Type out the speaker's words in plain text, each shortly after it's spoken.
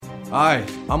Hi,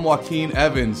 I'm Joaquin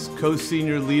Evans,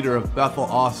 co-senior leader of Bethel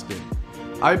Austin.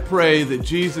 I pray that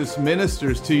Jesus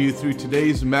ministers to you through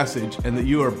today's message and that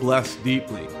you are blessed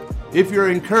deeply. If you're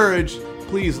encouraged,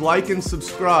 please like and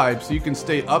subscribe so you can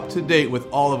stay up to date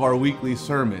with all of our weekly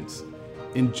sermons.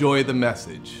 Enjoy the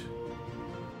message.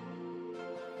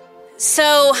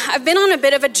 So I've been on a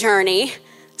bit of a journey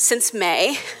since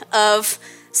May of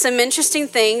some interesting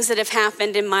things that have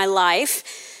happened in my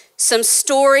life. Some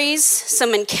stories,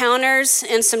 some encounters,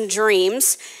 and some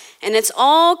dreams. And it's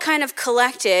all kind of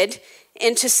collected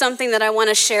into something that I want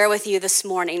to share with you this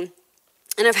morning.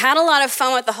 And I've had a lot of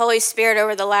fun with the Holy Spirit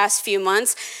over the last few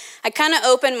months. I kind of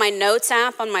opened my notes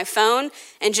app on my phone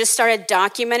and just started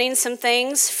documenting some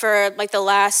things for like the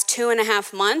last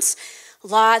 2.5 months.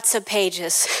 Lots of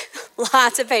pages,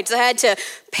 lots of pages. I had to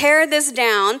pare this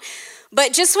down.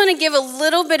 But just want to give a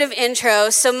little bit of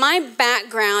intro. So my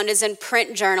background is in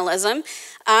print journalism.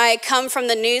 I come from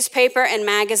the newspaper and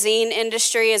magazine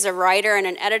industry as a writer and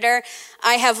an editor.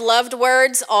 I have loved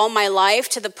words all my life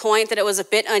to the point that it was a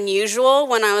bit unusual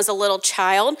when I was a little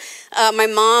child. My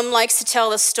mom likes to tell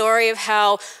the story of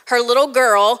how her little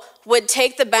girl would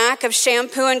take the back of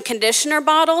shampoo and conditioner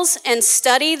bottles and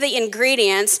study the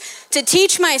ingredients to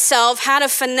teach myself how to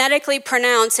phonetically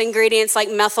pronounce ingredients like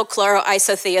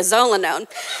methylchloroisothiazolinone.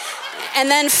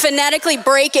 And then phonetically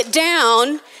break it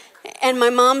down. And my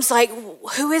mom's like,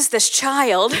 who is this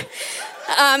child?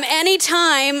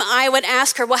 Anytime I would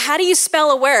ask her, well, how do you spell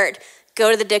a word?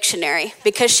 Go to the dictionary.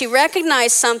 Because she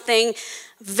recognized something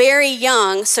very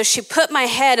young, so she put my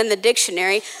head in the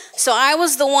dictionary. So I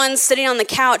was the one sitting on the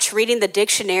couch reading the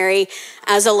dictionary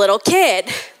as a little kid.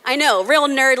 I know, real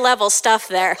nerd level stuff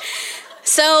there.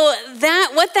 So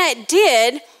what that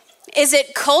did is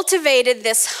it cultivated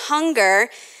this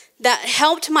hunger that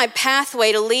helped my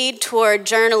pathway to lead toward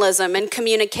journalism and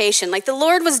communication. Like the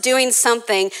Lord was doing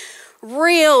something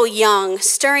real young,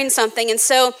 stirring something. And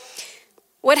so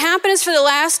what happened is for the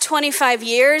last 25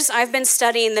 years, I've been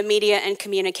studying the media and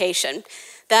communication.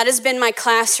 That has been my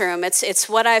classroom. It's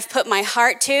what I've put my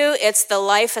heart to. It's the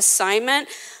life assignment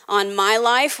on my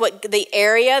life, what the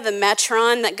area, the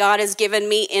metron that God has given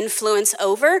me influence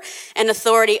over and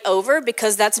authority over,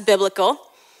 because that's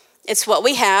biblical. It's what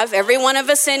we have. Every one of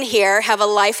us in here have a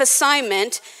life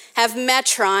assignment, have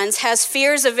metrons, has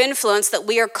spheres of influence that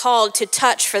we are called to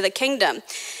touch for the kingdom.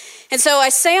 And so I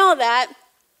say all that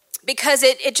because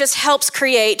it just helps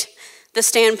create the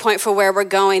standpoint for where we're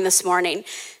going this morning.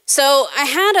 So I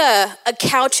had a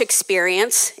couch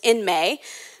experience in May.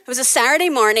 It was a Saturday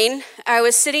morning. I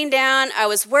was sitting down, I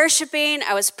was worshiping,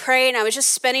 I was praying, I was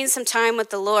just spending some time with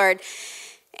the Lord.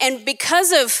 And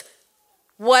because of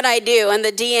what I do and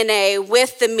the DNA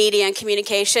with the media and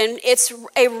communication, it's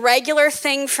a regular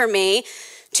thing for me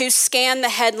to scan the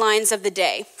headlines of the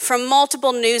day from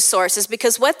multiple news sources,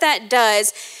 because what that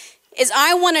does is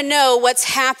I want to know what's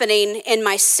happening in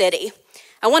my city.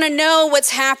 I want to know what's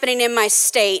happening in my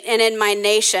state and in my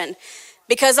nation,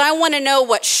 because I want to know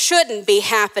what shouldn't be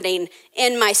happening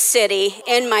in my city,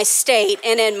 in my state,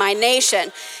 and in my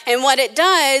nation. And what it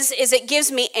does is it gives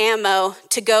me ammo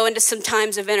to go into some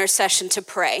times of intercession to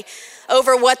pray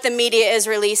over what the media is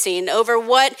releasing, over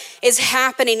what is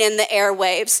happening in the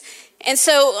airwaves. And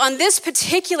so on this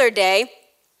particular day,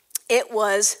 it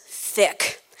was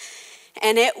thick.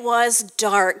 And it was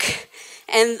dark,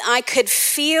 and I could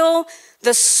feel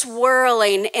the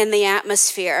swirling in the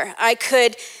atmosphere. I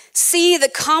could see the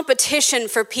competition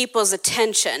for people's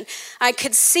attention. I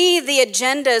could see the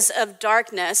agendas of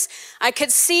darkness. I could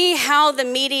see how the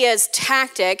media's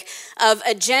tactic of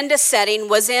agenda setting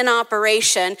was in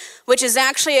operation, which is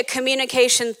actually a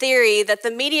communication theory that the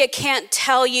media can't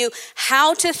tell you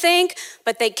how to think,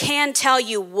 but they can tell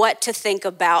you what to think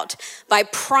about by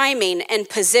priming and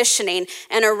positioning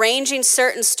and arranging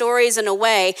certain stories in a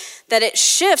way that it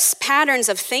shifts patterns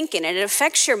of thinking and it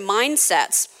affects your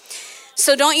mindsets.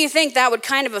 So don't you think that would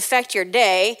kind of affect your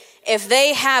day if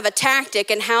they have a tactic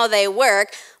and how they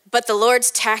work, but the Lord's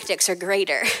tactics are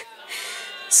greater?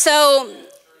 So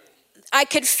I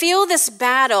could feel this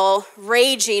battle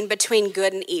raging between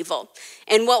good and evil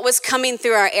and what was coming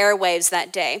through our airwaves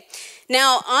that day.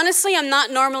 Now, honestly, I'm not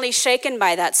normally shaken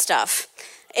by that stuff.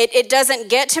 It doesn't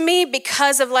get to me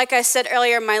because of, like I said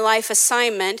earlier, my life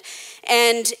assignment.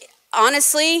 And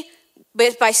honestly,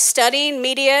 by studying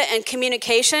media and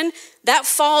communication, that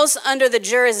falls under the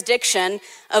jurisdiction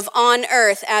of on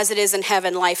earth as it is in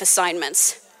heaven life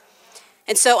assignments.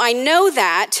 And so I know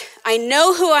that. I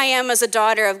know who I am as a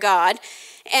daughter of God.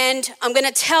 And I'm going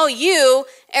to tell you,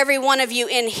 every one of you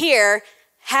in here,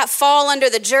 fall under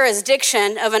the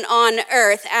jurisdiction of an on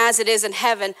earth as it is in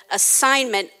heaven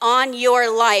assignment on your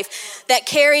life that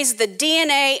carries the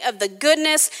DNA of the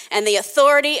goodness and the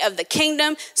authority of the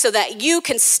kingdom so that you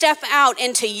can step out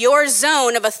into your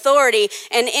zone of authority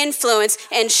and influence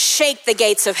and shake the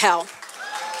gates of hell.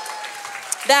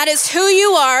 That is who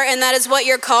you are, and that is what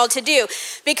you're called to do,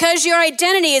 because your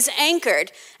identity is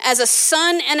anchored as a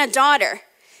son and a daughter,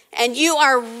 and you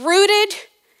are rooted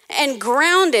and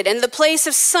grounded in the place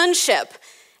of sonship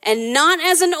and not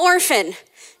as an orphan.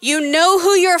 You know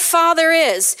who your father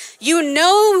is. You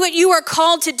know what you are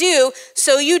called to do,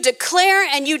 so you declare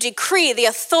and you decree the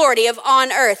authority of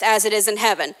on earth as it is in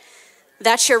heaven.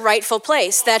 That's your rightful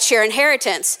place. That's your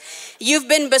inheritance. You've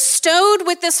been bestowed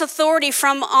with this authority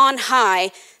from on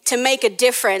high to make a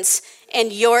difference in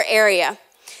your area.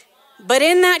 But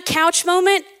in that couch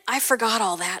moment, I forgot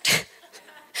all that.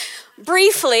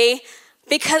 Briefly,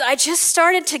 because I just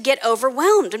started to get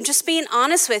overwhelmed. I'm just being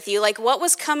honest with you. Like what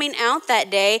was coming out that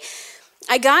day,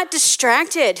 I got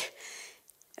distracted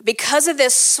because of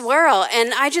this swirl.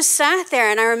 And I just sat there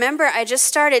and I remember I just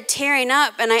started tearing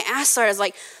up and I asked Lord, I was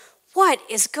like, what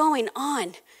is going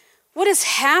on? What is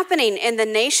happening in the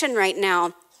nation right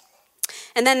now?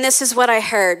 And then this is what I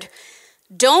heard.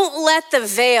 Don't let the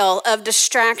veil of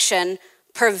distraction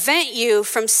prevent you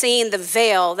from seeing the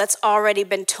veil that's already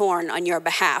been torn on your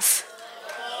behalf.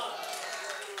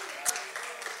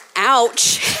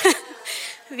 Ouch.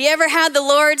 Have you ever had the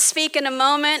Lord speak in a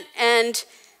moment and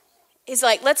he's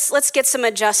like, let's get some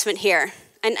adjustment here.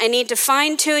 And I need to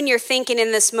fine tune your thinking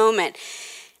in this moment.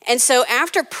 And so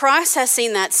after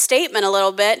processing that statement a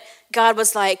little bit, God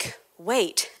was like,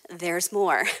 wait, there's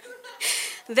more.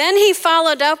 Then he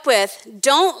followed up with,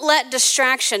 don't let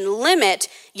distraction limit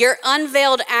your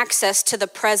unveiled access to the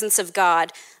presence of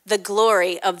God, the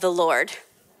glory of the Lord.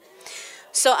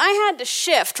 So I had to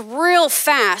shift real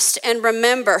fast and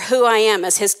remember who I am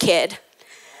as his kid.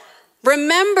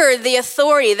 Remember the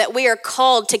authority that we are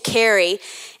called to carry.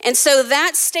 And so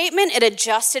that statement, it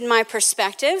adjusted my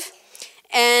perspective.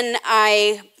 And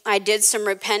I did some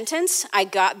repentance. I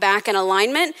got back in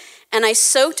alignment. And I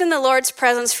soaked in the Lord's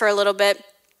presence for a little bit.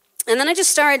 And then I just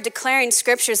started declaring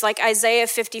scriptures like Isaiah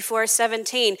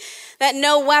 54:17, that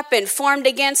no weapon formed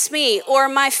against me or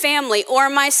my family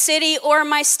or my city or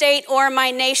my state or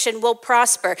my nation will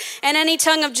prosper. And any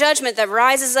tongue of judgment that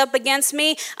rises up against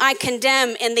me, I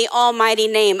condemn in the almighty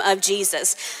name of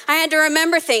Jesus. I had to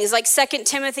remember things like 2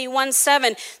 Timothy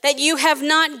 1:7, that you have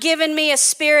not given me a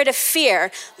spirit of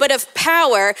fear, but of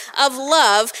power, of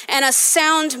love, and a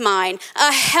sound mind,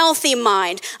 a healthy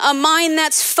mind, a mind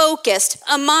that's focused,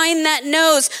 a mind that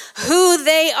knows who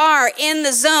they are in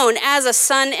the zone as a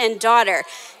son and daughter,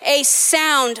 a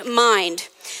sound mind.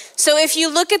 So if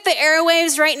you look at the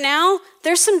airwaves right now,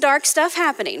 there's some dark stuff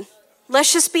happening.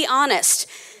 Let's just be honest.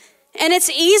 And it's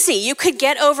easy. You could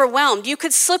get overwhelmed. You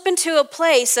could slip into a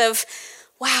place of,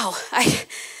 wow,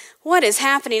 what is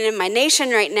happening in my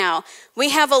nation right now? We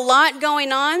have a lot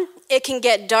going on. It can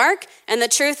get dark. And the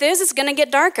truth is, it's going to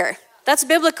get darker. That's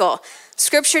biblical.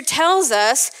 Scripture tells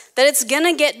us that it's going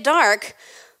to get dark,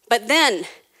 but then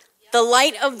the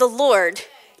light of the Lord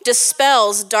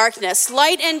dispels darkness.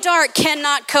 Light and dark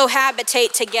cannot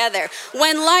cohabitate together.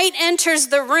 When light enters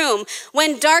the room,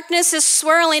 when darkness is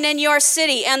swirling in your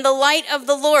city and the light of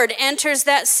the Lord enters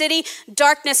that city,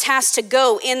 darkness has to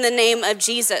go in the name of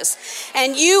Jesus.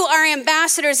 And you are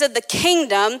ambassadors of the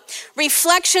kingdom,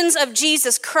 reflections of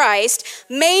Jesus Christ,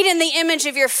 made in the image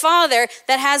of your Father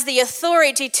that has the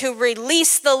authority to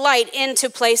release the light into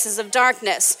places of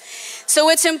darkness. So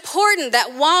it's important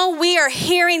that while we are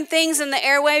hearing things in the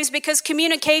airwaves, because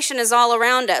communication is all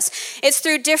around us, it's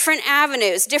through different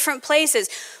avenues, different places,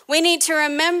 we need to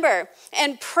remember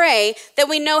and pray that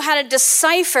we know how to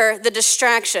decipher the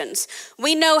distractions.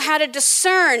 We know how to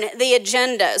discern the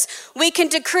agendas. We can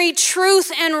decree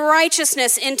truth and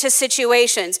righteousness into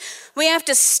situations. We have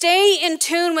to stay in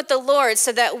tune with the Lord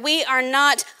so that we are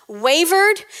not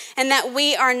wavered and that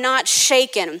we are not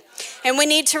shaken. And we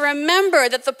need to remember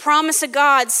that the promise of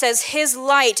God says his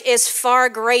light is far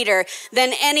greater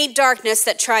than any darkness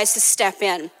that tries to step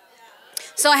in.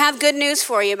 So I have good news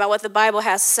for you about what the Bible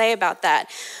has to say about that.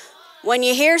 When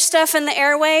you hear stuff in the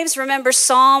airwaves, remember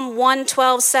Psalm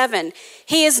 112:7.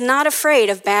 He is not afraid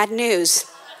of bad news.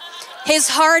 His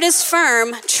heart is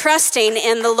firm, trusting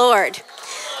in the Lord.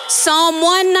 Psalm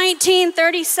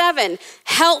 119:37.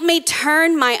 Help me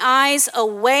turn my eyes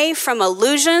away from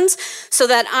illusions so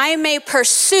that I may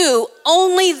pursue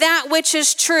only that which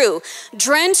is true.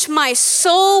 Drench my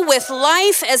soul with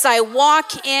life as I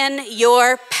walk in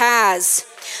your paths.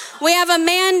 We have a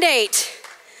mandate.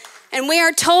 And we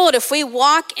are told if we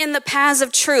walk in the paths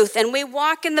of truth and we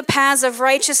walk in the paths of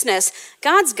righteousness,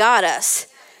 God's got us.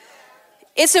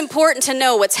 It's important to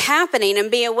know what's happening and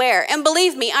be aware. And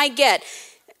believe me, I get,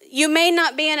 you may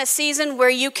not be in a season where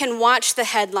you can watch the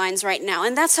headlines right now,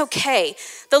 and that's okay.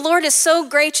 The Lord is so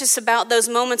gracious about those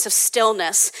moments of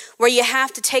stillness where you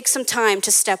have to take some time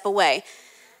to step away.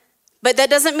 But that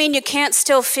doesn't mean you can't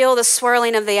still feel the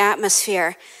swirling of the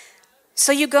atmosphere.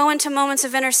 So you go into moments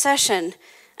of intercession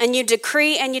and you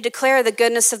decree and you declare the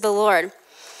goodness of the Lord.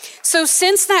 So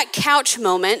since that couch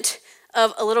moment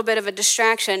of a little bit of a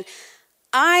distraction,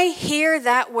 I hear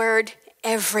that word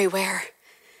everywhere.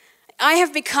 I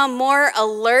have become more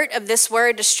alert of this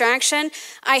word distraction.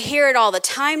 I hear it all the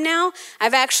time now.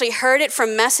 I've actually heard it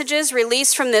from messages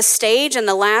released from this stage in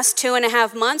the last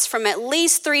 2.5 months from at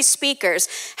least 3 speakers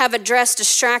have addressed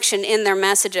distraction in their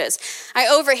messages. I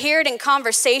overhear it in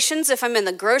conversations if I'm in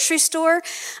the grocery store.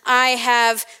 I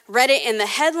have read it in the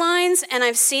headlines, and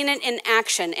I've seen it in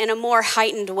action in a more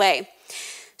heightened way.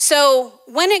 So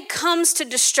when it comes to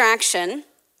distraction,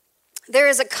 there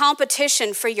is a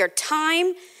competition for your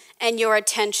time and your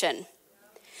attention.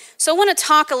 So I want to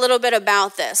talk a little bit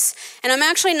about this. And I'm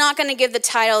actually not going to give the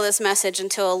title of this message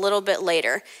until a little bit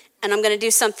later. And I'm going to do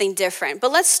something different.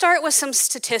 But let's start with some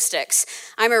statistics.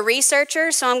 I'm a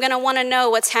researcher, so I'm going to want to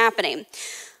know what's happening.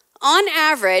 On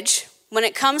average, when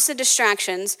it comes to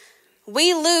distractions,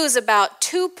 we lose about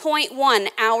 2.1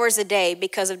 hours a day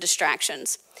because of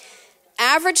distractions.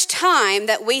 Average time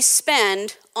that we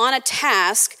spend on a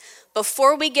task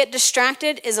before we get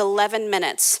distracted is 11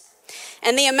 minutes.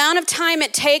 And the amount of time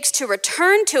it takes to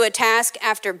return to a task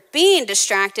after being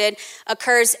distracted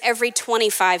occurs every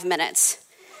 25 minutes.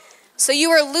 So you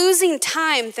are losing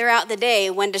time throughout the day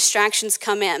when distractions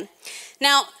come in.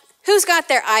 Now, who's got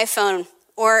their iPhone,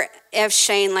 or as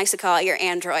Shane likes to call it, your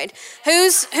Android?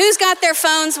 Who's got their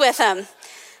phones with them?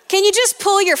 Can you just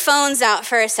pull your phones out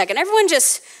for a second? Everyone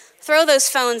just throw those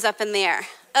phones up in the air.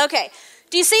 Okay.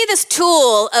 Do you see this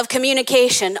tool of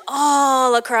communication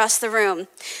all across the room?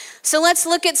 So let's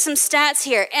look at some stats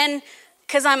here. And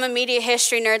because I'm a media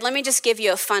history nerd, let me just give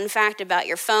you a fun fact about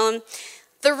your phone.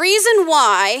 The reason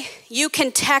why you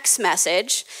can text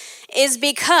message is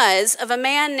because of a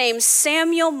man named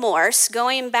Samuel Morse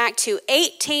going back to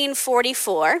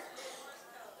 1844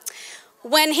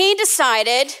 when he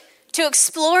decided to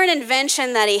explore an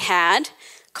invention that he had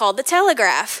called the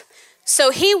telegraph.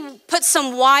 So he put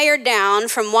some wire down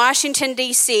from Washington,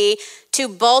 D.C. to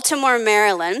Baltimore,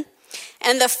 Maryland.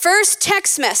 And the first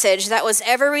text message that was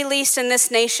ever released in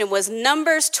this nation was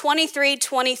Numbers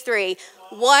 23:23.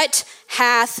 What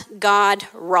hath God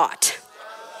wrought?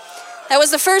 That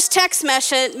was the first text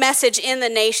message in the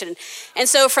nation. And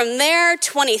so from there,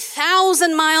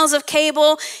 20,000 miles of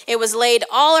cable, it was laid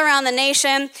all around the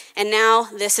nation. And now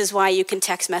this is why you can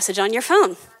text message on your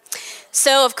phone.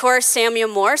 So, of course, Samuel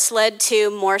Morse led to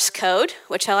Morse code,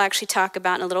 which I'll actually talk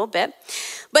about in a little bit.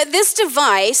 But this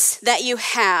device that you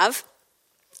have,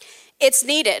 it's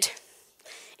needed.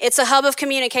 It's a hub of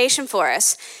communication for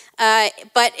us,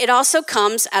 but it also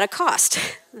comes at a cost.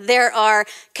 There are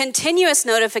continuous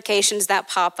notifications that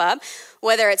pop up,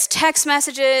 whether it's text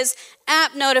messages,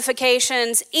 app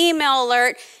notifications, email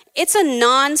alert. It's a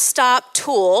non-stop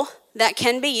tool that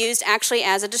can be used actually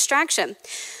as a distraction.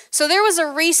 So there was a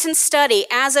recent study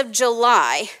as of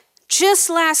July, just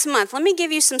last month. Let me give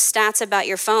you some stats about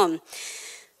your phone.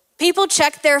 People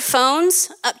check their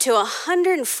phones up to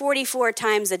 144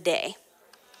 times a day.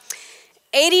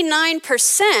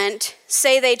 89%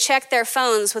 say they check their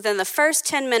phones within the first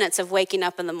 10 minutes of waking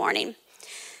up in the morning.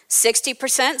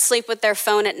 60% sleep with their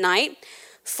phone at night.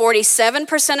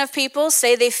 47% of people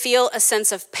say they feel a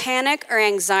sense of panic or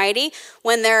anxiety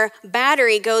when their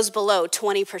battery goes below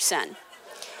 20%.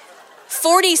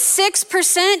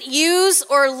 46% use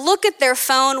or look at their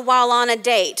phone while on a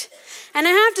date. And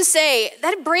I have to say,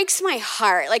 that breaks my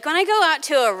heart. Like when I go out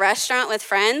to a restaurant with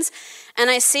friends and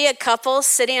I see a couple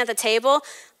sitting at the table,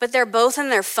 but they're both on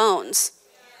their phones.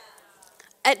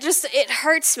 It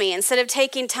hurts me instead of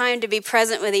taking time to be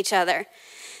present with each other.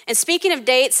 And speaking of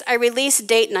dates, I release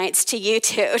date nights to you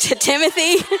two, to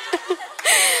Timothy.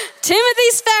 Timothy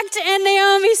Specht and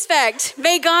Naomi Specht.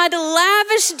 May God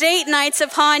lavish date nights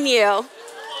upon you.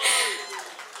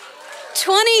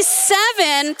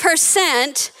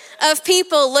 27% of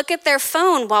people look at their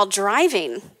phone while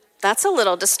driving. That's a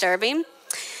little disturbing.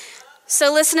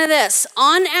 So listen to this.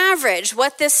 On average,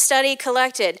 what this study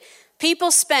collected,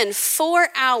 people spend 4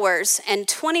 hours and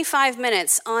 25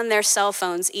 minutes on their cell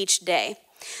phones each day.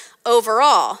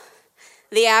 Overall,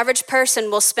 the average person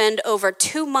will spend over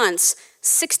 2 months,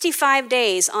 65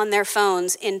 days on their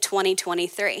phones in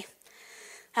 2023.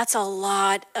 That's a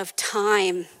lot of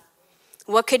time.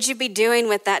 What could you be doing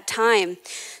with that time?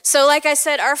 So like I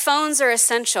said, our phones are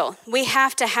essential. We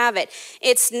have to have it.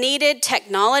 It's needed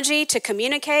technology to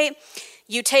communicate.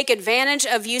 You take advantage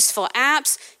of useful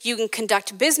apps. You can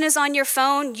conduct business on your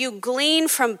phone. You glean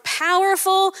from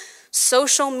powerful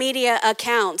social media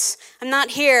accounts. I'm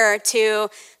not here to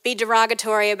be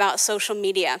derogatory about social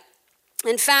media.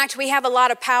 In fact, we have a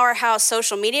lot of powerhouse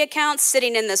social media accounts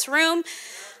sitting in this room.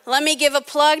 Let me give a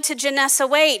plug to Janessa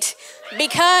Waite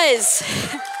because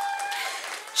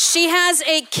she has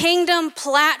a kingdom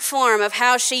platform of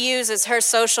how she uses her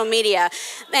social media.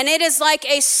 And it is like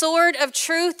a sword of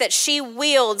truth that she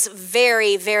wields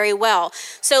very, very well.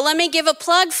 So let me give a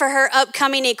plug for her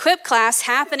upcoming Equip class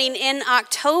happening in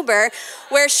October,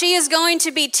 where she is going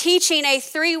to be teaching a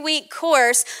 3-week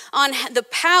course on the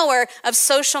power of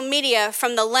social media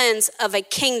from the lens of a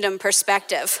kingdom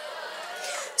perspective.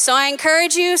 So I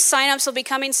encourage you, signups will be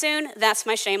coming soon. That's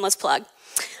my shameless plug.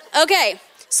 Okay,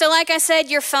 so like I said,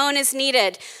 your phone is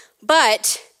needed.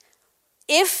 But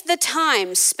if the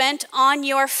time spent on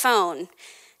your phone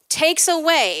takes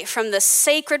away from the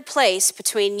sacred place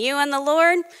between you and the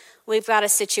Lord, we've got a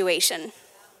situation.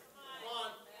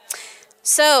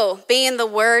 So, being the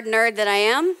word nerd that I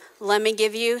am, let me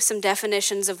give you some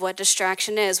definitions of what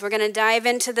distraction is. We're going to dive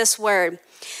into this word.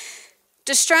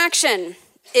 Distraction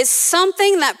is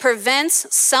something that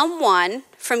prevents someone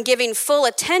from giving full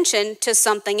attention to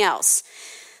something else.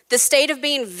 The state of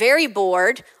being very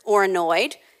bored or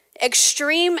annoyed,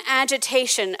 extreme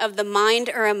agitation of the mind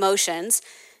or emotions,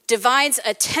 divides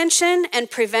attention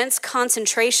and prevents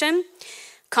concentration,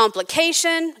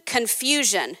 complication,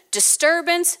 confusion,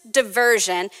 disturbance,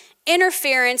 diversion,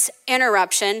 interference,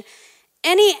 interruption,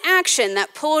 any action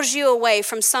that pulls you away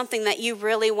from something that you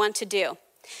really want to do.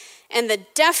 And the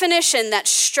definition that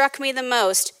struck me the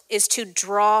most is to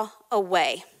draw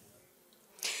away.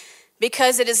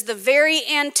 Because it is the very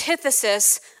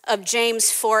antithesis of James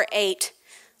 4:8.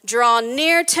 Draw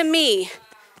near to me,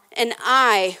 and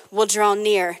I will draw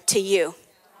near to you.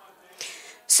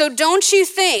 So don't you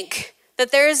think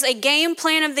that there is a game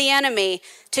plan of the enemy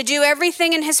to do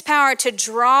everything in his power to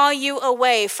draw you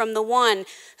away from the one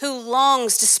who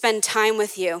longs to spend time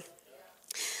with you?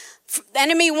 The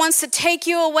enemy wants to take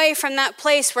you away from that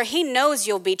place where he knows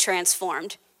you'll be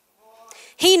transformed.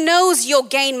 He knows you'll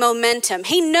gain momentum.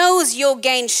 He knows you'll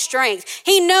gain strength.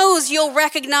 He knows you'll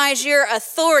recognize your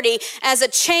authority as a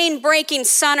chain-breaking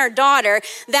son or daughter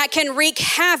that can wreak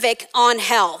havoc on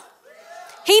hell.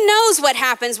 He knows what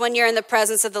happens when you're in the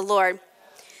presence of the Lord.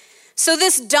 So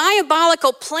this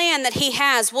diabolical plan that he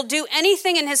has will do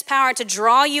anything in his power to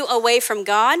draw you away from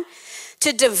God,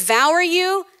 to devour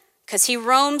you, because he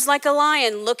roams like a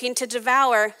lion looking to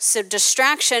devour. So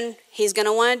distraction, he's going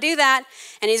to want to do that,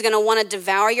 and he's going to want to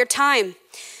devour your time.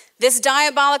 This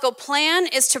diabolical plan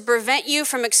is to prevent you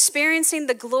from experiencing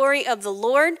the glory of the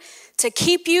Lord, to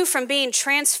keep you from being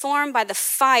transformed by the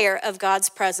fire of God's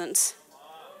presence.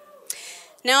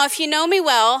 Now, if you know me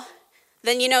well,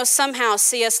 then you know somehow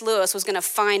C.S. Lewis was going to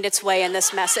find its way in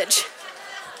this message.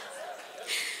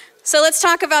 So let's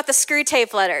talk about the Screw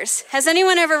Tape Letters. Has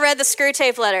anyone ever read the Screw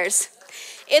Tape Letters?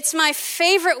 It's my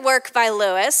favorite work by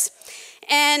Lewis,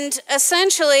 and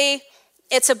essentially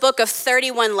it's a book of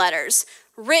 31 letters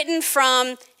written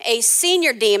from a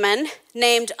senior demon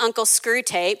named Uncle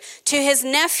Screwtape to his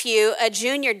nephew, a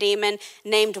junior demon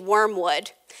named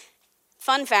Wormwood.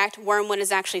 Fun fact, Wormwood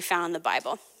is actually found in the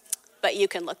Bible, but you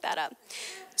can look that up.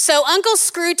 So Uncle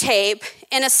Screwtape,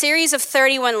 in a series of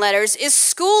 31 letters, is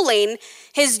schooling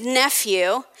his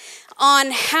nephew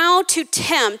on how to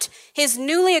tempt his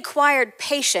newly acquired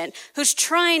patient who's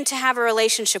trying to have a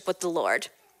relationship with the Lord.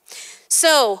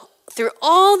 So through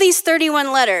all these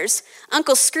 31 letters,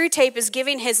 Uncle Screwtape is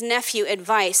giving his nephew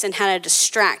advice on how to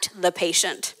distract the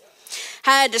patient,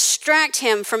 how to distract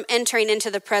him from entering into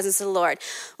the presence of the Lord,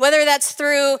 whether that's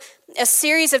through a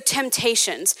series of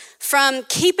temptations, from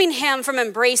keeping him from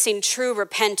embracing true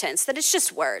repentance, that it's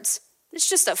just words. It's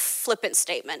just a flippant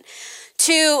statement,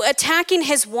 to attacking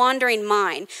his wandering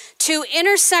mind, to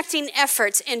intersecting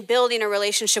efforts in building a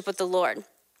relationship with the Lord.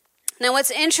 Now,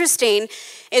 what's interesting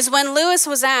is when Lewis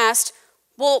was asked,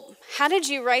 well, how did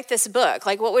you write this book?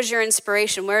 Like, what was your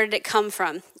inspiration? Where did it come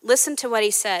from? Listen to what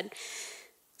he said.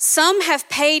 Some have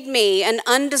paid me an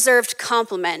undeserved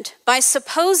compliment by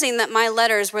supposing that my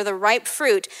letters were the ripe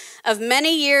fruit of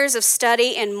many years of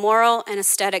study in moral and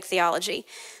aesthetic theology.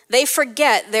 They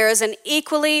forget there is an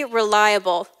equally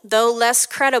reliable, though less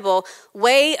credible,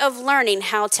 way of learning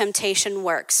how temptation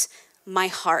works: my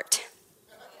heart.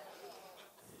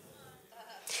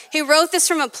 He wrote this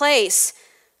from a place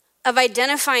of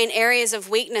identifying areas of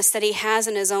weakness that he has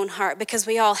in his own heart, because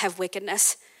we all have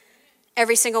wickedness.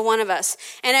 Every single one of us.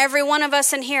 And every one of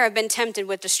us in here have been tempted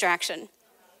with distraction.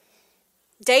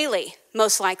 Daily,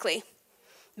 most likely.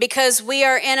 Because we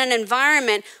are in an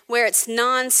environment where it's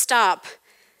nonstop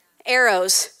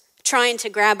arrows trying to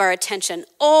grab our attention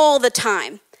all the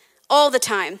time. All the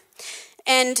time.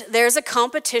 And there's a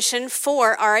competition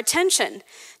for our attention.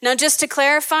 Now, just to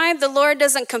clarify, the Lord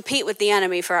doesn't compete with the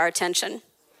enemy for our attention.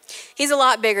 He's a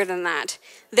lot bigger than that.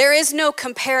 There is no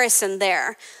comparison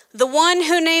there. The one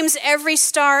who names every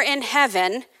star in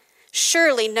heaven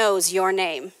surely knows your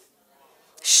name.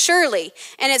 Surely.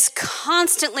 And it's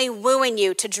constantly wooing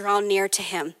you to draw near to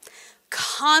him.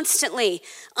 Constantly,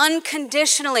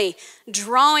 unconditionally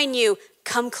drawing you,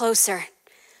 come closer.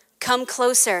 Come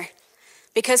closer.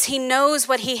 Because he knows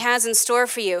what he has in store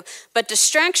for you. But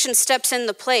distraction steps in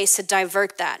the place to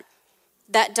divert that.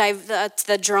 That's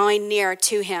the drawing near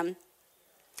to him.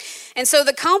 And so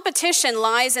the competition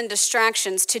lies in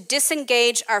distractions to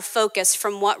disengage our focus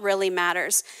from what really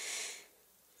matters.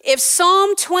 If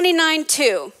Psalm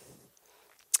 29:2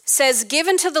 says, give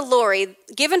unto the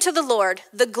Lord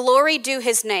the glory due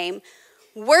his name,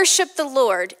 worship the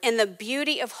Lord in the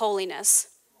beauty of holiness.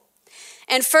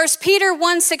 And 1 Peter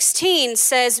 1:16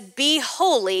 says, be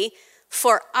holy,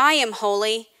 for I am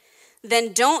holy.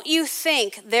 Then don't you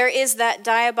think there is that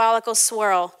diabolical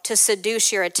swirl to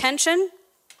seduce your attention,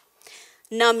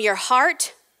 numb your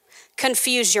heart,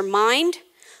 confuse your mind,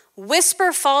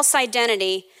 whisper false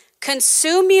identity,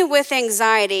 consume you with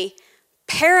anxiety,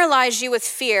 paralyze you with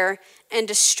fear, and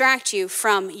distract you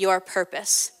from your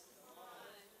purpose?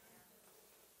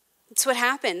 That's what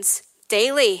happens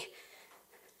daily,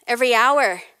 every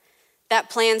hour that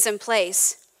plan's in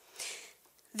place.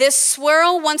 This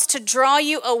swirl wants to draw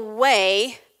you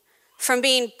away from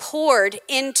being poured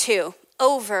into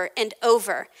over and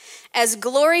over as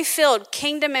glory-filled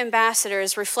kingdom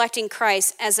ambassadors reflecting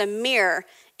Christ as a mirror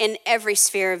in every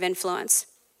sphere of influence.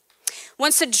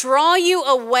 Wants to draw you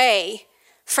away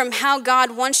from how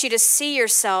God wants you to see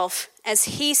yourself as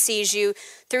he sees you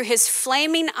through his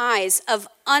flaming eyes of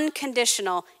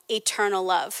unconditional, eternal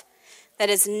love that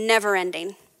is never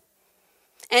ending.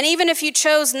 And even if you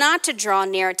chose not to draw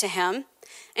near to him,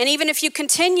 and even if you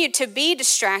continued to be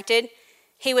distracted,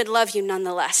 he would love you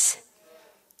nonetheless.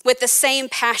 With the same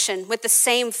passion, with the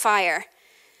same fire.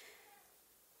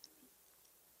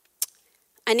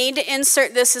 I need to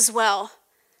insert this as well.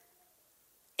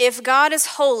 If God is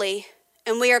holy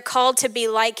and we are called to be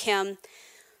like him,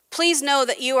 please know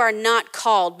that you are not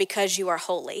called because you are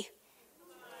holy.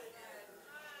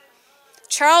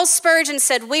 Charles Spurgeon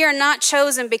said, we are not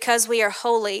chosen because we are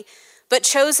holy, but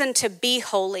chosen to be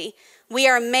holy. We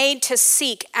are made to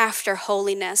seek after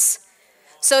holiness.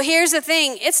 So here's the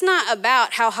thing. It's not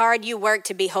about how hard you work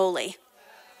to be holy.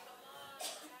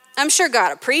 I'm sure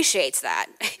God appreciates that,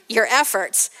 your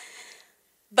efforts.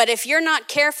 But if you're not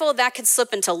careful, that can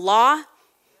slip into law.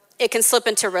 It can slip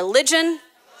into religion.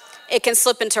 It can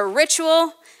slip into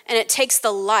ritual. And it takes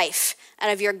the life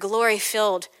out of your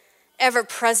glory-filled,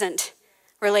 ever-present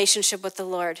relationship with the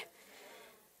Lord.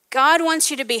 God wants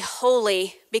you to be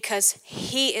holy because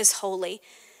he is holy.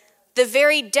 The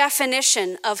very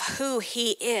definition of who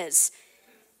he is.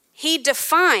 He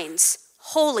defines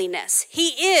holiness. He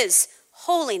is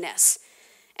holiness.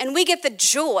 And we get the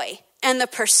joy and the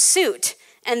pursuit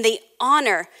and the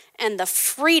honor and the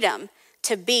freedom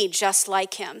to be just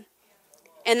like him.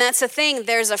 And that's the thing,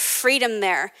 there's a freedom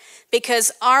there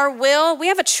because our will, we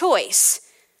have a choice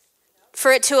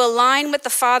for it to align with the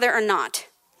Father or not.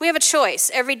 We have a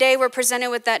choice. Every day we're presented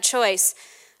with that choice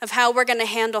of how we're going to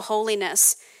handle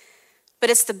holiness. But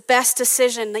it's the best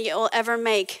decision that you'll ever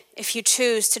make if you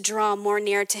choose to draw more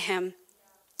near to him.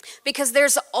 Because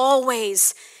there's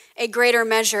always a greater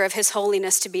measure of his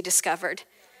holiness to be discovered.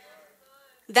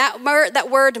 That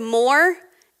word more,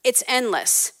 it's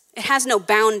endless. It has no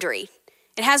boundary.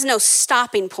 It has no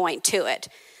stopping point to it.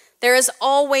 There is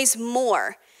always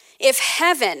more. If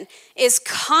heaven is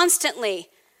constantly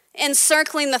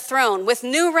encircling the throne with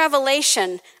new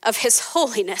revelation of his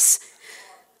holiness,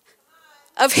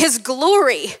 of his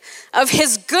glory, of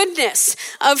his goodness,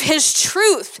 of his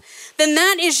truth, then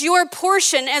that is your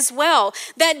portion as well.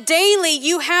 That daily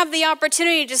you have the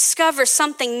opportunity to discover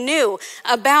something new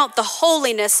about the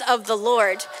holiness of the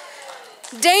Lord.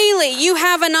 Daily you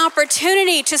have an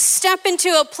opportunity to step into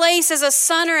a place as a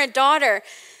son or a daughter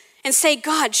and say,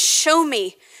 God, show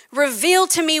me. Reveal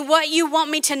to me what you want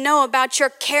me to know about your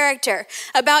character,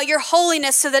 about your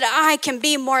holiness so that I can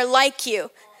be more like you.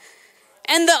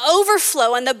 And the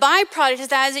overflow and the byproduct of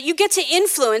that is that you get to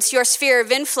influence your sphere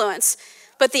of influence.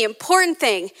 But the important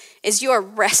thing is your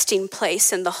resting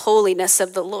place in the holiness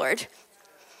of the Lord.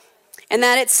 And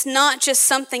that it's not just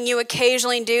something you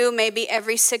occasionally do, maybe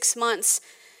every 6 months,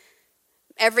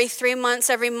 every 3 months,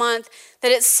 every month,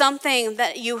 that it's something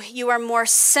that you are more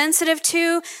sensitive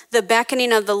to, the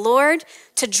beckoning of the Lord,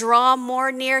 to draw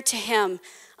more near to him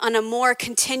on a more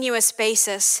continuous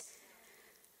basis.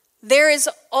 There is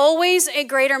always a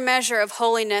greater measure of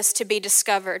holiness to be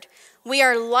discovered. We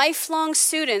are lifelong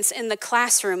students in the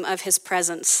classroom of his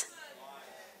presence.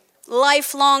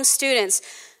 Lifelong students.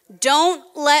 Don't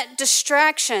let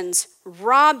distractions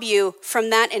rob you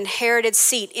from that inherited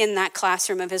seat in that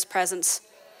classroom of his presence.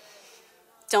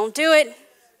 Don't do it.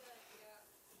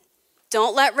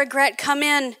 Don't let regret come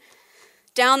in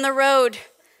down the road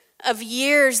of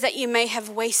years that you may have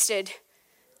wasted,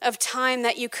 of time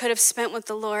that you could have spent with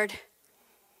the Lord.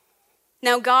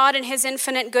 Now, God in his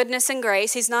infinite goodness and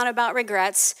grace, he's not about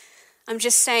regrets. I'm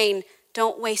just saying,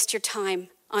 don't waste your time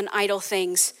on idle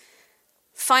things.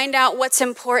 Find out what's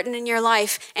important in your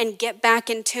life and get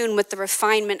back in tune with the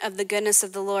refinement of the goodness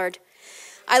of the Lord.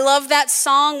 I love that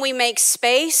song, We Make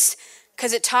Space,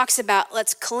 because it talks about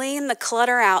let's clean the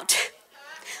clutter out.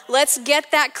 Let's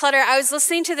get that clutter. I was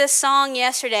listening to this song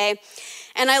yesterday,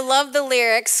 and I love the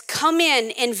lyrics. Come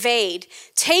in, invade,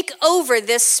 take over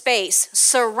this space,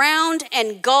 surround,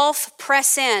 engulf,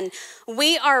 press in.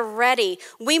 We are ready.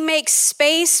 We make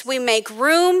space, we make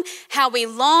room, how we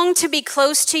long to be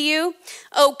close to you.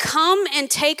 Oh, come and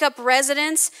take up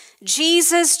residence.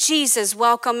 Jesus, Jesus,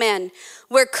 welcome in.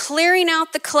 We're clearing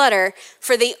out the clutter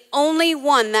for the only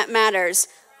one that matters.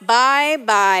 Bye,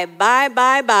 bye, bye,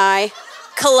 bye, bye,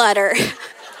 clutter.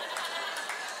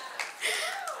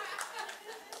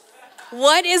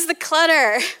 What is the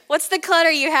clutter? What's the clutter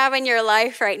you have in your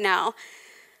life right now?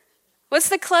 What's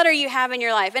the clutter you have in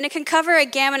your life? And it can cover a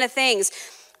gamut of things.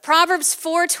 Proverbs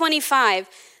 4:25,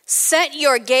 set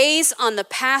your gaze on the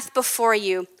path before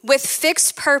you with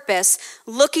fixed purpose,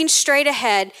 looking straight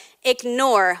ahead,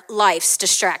 ignore life's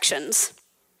distractions.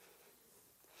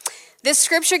 This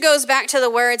scripture goes back to the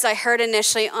words I heard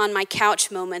initially on my couch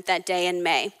moment that day in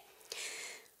May.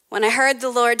 When I heard the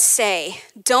Lord say,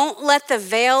 don't let the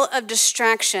veil of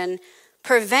distraction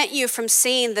prevent you from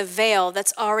seeing the veil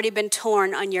that's already been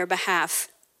torn on your behalf.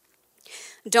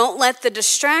 Don't let the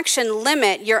distraction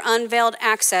limit your unveiled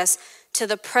access to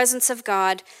the presence of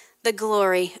God, the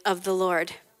glory of the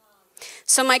Lord.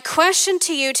 So my question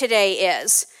to you today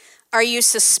is, are you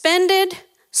suspended,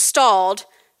 stalled,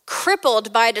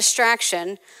 crippled by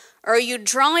distraction, or are you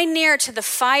drawing near to the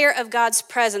fire of God's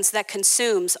presence that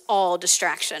consumes all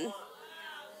distraction?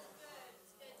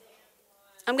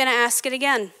 I'm going to ask it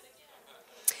again.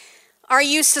 Are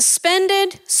you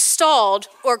suspended, stalled,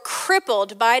 or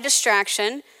crippled by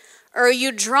distraction, or are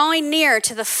you drawing near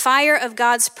to the fire of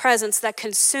God's presence that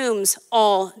consumes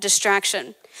all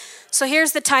distraction? So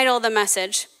here's the title of the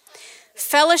message: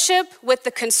 Fellowship with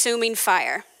the Consuming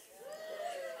Fire.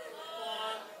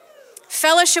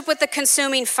 Fellowship with the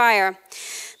consuming fire.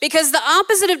 Because the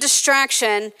opposite of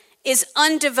distraction is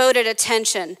undevoted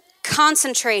attention,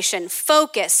 concentration,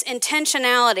 focus,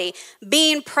 intentionality,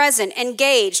 being present,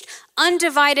 engaged,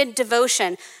 undivided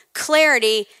devotion,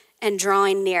 clarity, and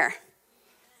drawing near.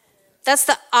 That's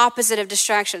the opposite of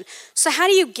distraction. So how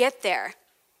do you get there?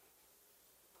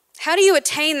 How do you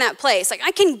attain that place? Like,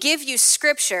 I can give you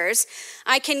scriptures,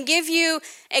 I can give you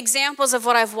examples of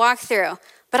what I've walked through,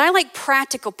 but I like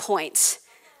practical points.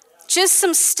 Just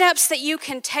some steps that you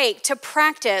can take to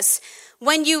practice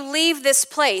when you leave this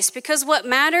place, because what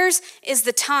matters is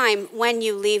the time when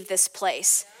you leave this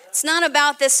place. It's not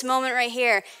about this moment right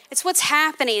here. It's what's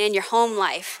happening in your home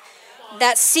life,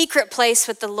 that secret place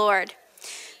with the Lord.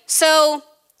 So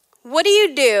what do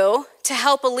you do to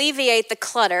help alleviate the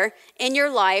clutter in your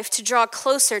life to draw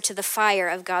closer to the fire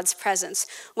of God's presence,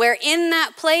 where in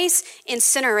that place,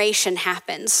 incineration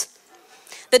happens?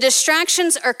 The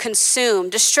distractions are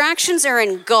consumed. Distractions are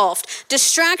engulfed.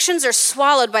 Distractions are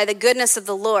swallowed by the goodness of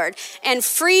the Lord and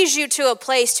frees you to a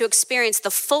place to experience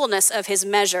the fullness of his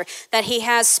measure that he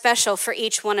has special for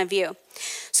each one of you.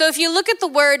 So if you look at the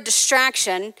word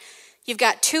distraction, you've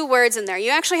got two words in there.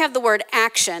 You actually have the word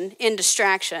action in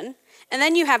distraction, and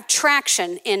then you have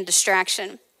traction in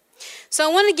distraction. So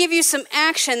I want to give you some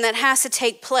action that has to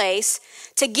take place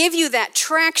to give you that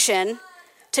traction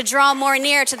to draw more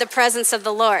near to the presence of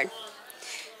the Lord.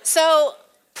 So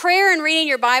prayer and reading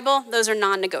your Bible, those are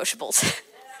non-negotiables.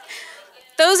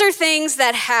 Those are things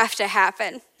that have to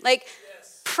happen. Like,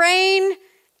 praying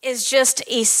is just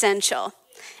essential.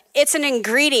 It's an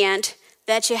ingredient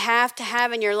that you have to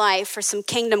have in your life for some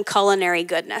kingdom culinary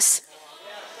goodness.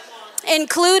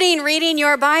 including reading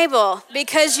your Bible,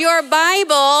 because your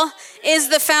Bible is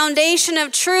the foundation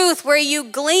of truth where you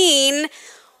glean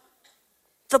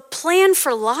the plan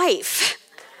for life,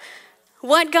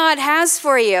 what God has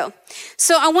for you.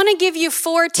 So I want to give you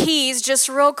 4 T's just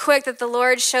real quick that the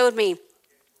Lord showed me.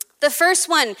 The first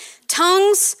one,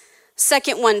 tongues.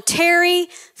 Second one, tarry.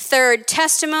 Third,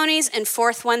 testimonies. And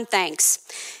fourth one, thanks.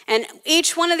 And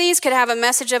each one of these could have a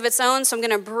message of its own, so I'm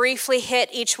going to briefly hit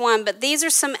each one. But these are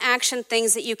some action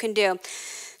things that you can do.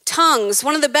 Tongues.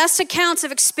 One of the best accounts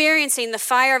of experiencing the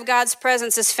fire of God's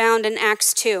presence is found in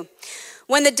Acts 2.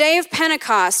 When the day of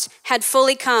Pentecost had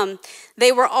fully come,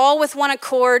 they were all with one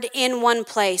accord in one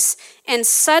place. And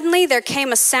suddenly there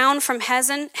came a sound from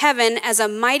heaven as a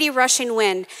mighty rushing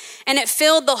wind, and it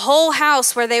filled the whole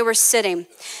house where they were sitting.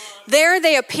 There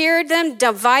they appeared them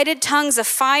divided tongues of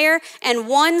fire, and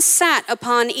one sat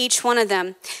upon each one of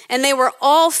them. And they were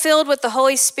all filled with the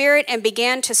Holy Spirit and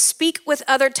began to speak with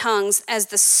other tongues as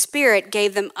the Spirit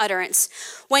gave them utterance.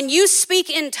 When you speak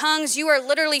in tongues, you are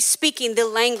literally speaking the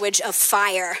language of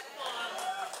fire.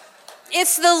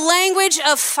 It's the language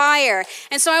of fire.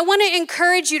 And so I want to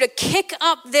encourage you to kick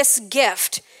up this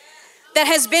gift that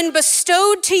has been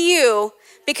bestowed to you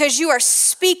because you are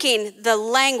speaking the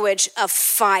language of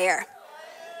fire.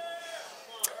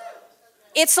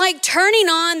 It's like turning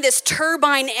on this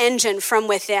turbine engine from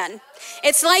within.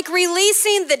 It's like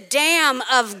releasing the dam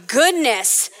of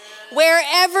goodness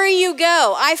wherever you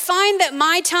go. I find that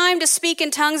my time to speak in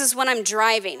tongues is when I'm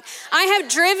driving. I have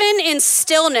driven in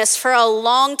stillness for a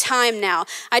long time now.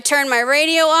 I turn my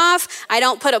radio off, I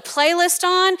don't put a playlist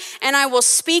on, and I will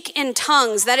speak in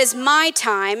tongues. That is my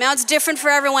time. Now it's different for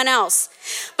everyone else.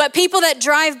 But people that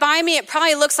drive by me, it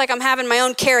probably looks like I'm having my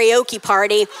own karaoke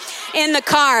party in the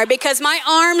car because my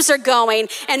arms are going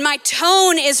and my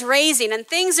tone is raising and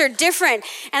things are different.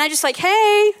 And I just like,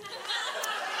 hey,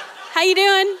 how you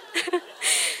doing?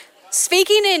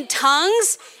 Speaking in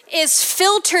tongues is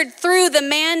filtered through the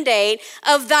mandate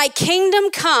of thy kingdom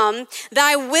come,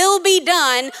 thy will be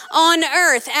done on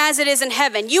earth as it is in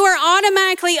heaven. You are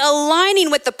automatically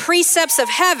aligning with the precepts of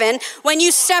heaven when you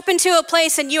step into a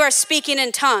place and you are speaking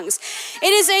in tongues.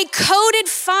 It is a coded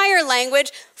fire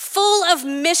language full of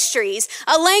mysteries,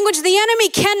 a language the enemy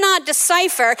cannot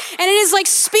decipher, and it is like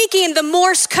speaking the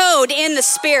Morse code in the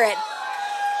spirit.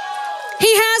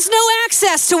 He has no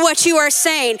access to what you are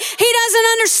saying. He doesn't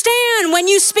understand when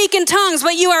you speak in tongues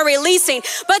what you are releasing.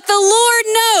 But the Lord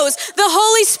knows, the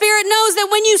Holy Spirit knows that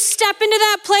when you step into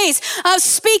that place of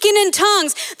speaking in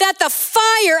tongues, that the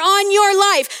fire on your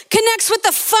life connects with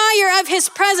the fire of his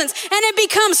presence, and it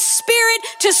becomes spirit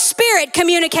to spirit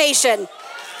communication.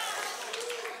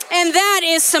 And that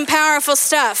is some powerful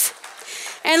stuff.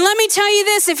 And let me tell you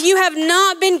this, if you have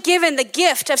not been given the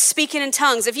gift of speaking in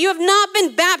tongues, if you have not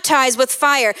been baptized with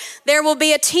fire, there will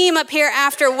be a team up here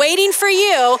after waiting for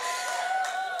you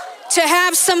to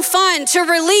have some fun, to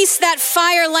release that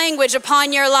fire language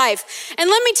upon your life. And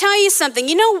let me tell you something,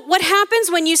 you know what happens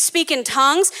when you speak in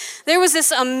tongues? There was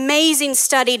this amazing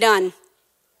study done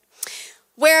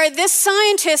where this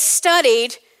scientist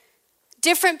studied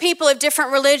different people of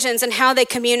different religions and how they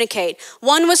communicate.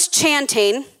 One was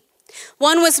chanting,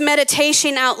 one was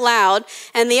meditation out loud,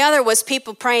 and the other was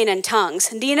people praying in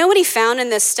tongues. And do you know what he found in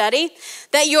this study?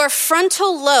 That your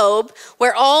frontal lobe,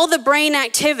 where all the brain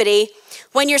activity,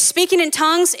 when you're speaking in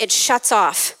tongues, it shuts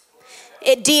off.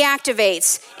 It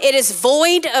deactivates. It is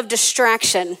void of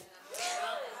distraction.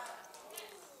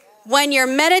 When you're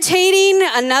meditating,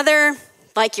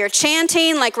 like you're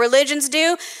chanting, like religions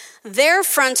do, their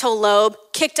frontal lobe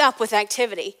kicked up with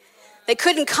activity. They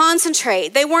couldn't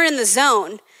concentrate. They weren't in the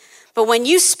zone. But when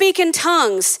you speak in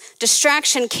tongues,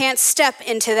 distraction can't step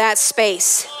into that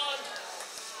space.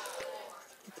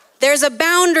 There's a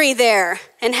boundary there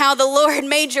in how the Lord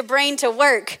made your brain to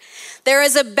work. There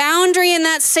is a boundary in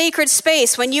that sacred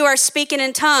space when you are speaking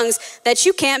in tongues that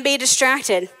you can't be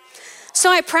distracted. So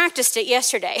I practiced it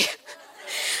yesterday.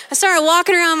 I started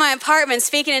walking around my apartment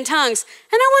speaking in tongues,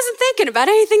 and I wasn't thinking about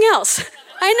anything else.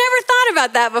 I never thought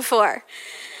about that before.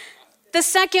 The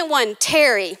second one,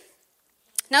 tarry.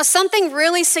 Now, something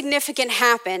really significant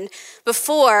happened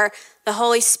before the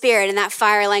Holy Spirit and that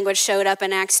fire language showed up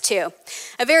in Acts 2.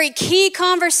 A very key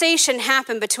conversation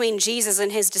happened between Jesus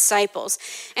and his disciples.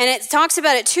 And it talks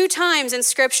about it 2 times in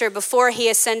Scripture before he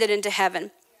ascended into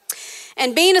heaven.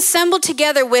 And being assembled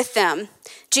together with them,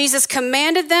 Jesus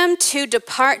commanded them to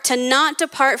not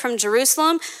depart from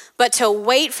Jerusalem, but to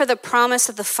wait for the promise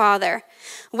of the Father,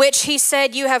 which he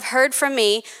said, you have heard from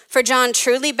me, for John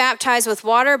truly baptized with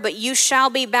water, but you shall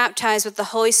be baptized with the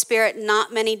Holy Spirit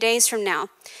not many days from now.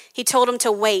 He told him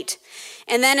to wait.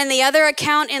 And then in the other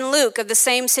account in Luke of the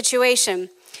same situation,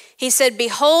 he said,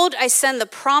 "Behold, I send the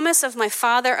promise of my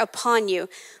Father upon you,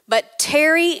 but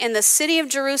tarry in the city of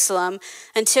Jerusalem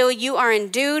until you are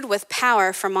endued with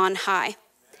power from on high."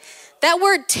 That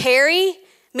word tarry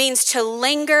means to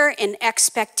linger in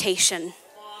expectation.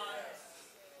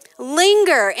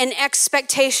 Linger in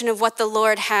expectation of what the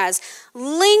Lord has.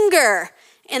 Linger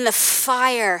in the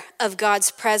fire of God's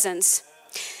presence.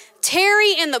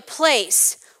 Tarry in the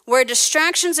place where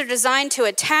distractions are designed to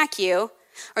attack you,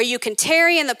 or you can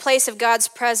tarry in the place of God's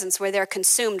presence where they're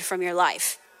consumed from your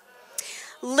life.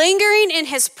 Lingering in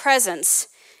his presence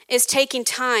is taking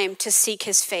time to seek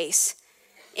his face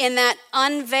in that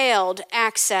unveiled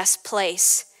access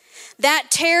place. That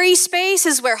tarry space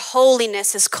is where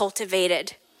holiness is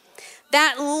cultivated.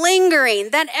 That lingering,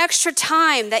 that extra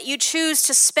time that you choose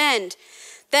to spend,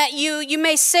 that you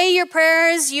may say your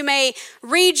prayers, you may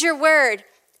read your word,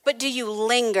 but do you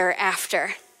linger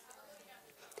after?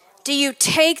 Do you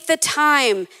take the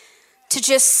time to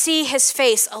just see his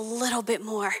face a little bit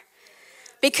more?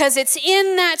 Because it's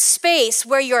in that space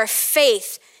where your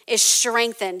faith is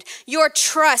strengthened, your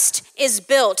trust is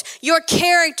built, your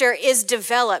character is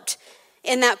developed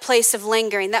in that place of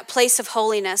lingering, that place of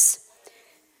holiness.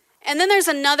 And then there's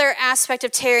another aspect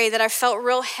of tarry that I felt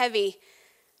real heavy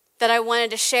that I wanted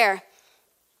to share.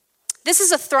 This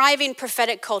is a thriving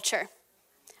prophetic culture.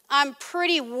 I'm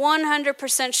pretty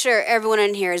 100% sure everyone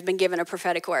in here has been given a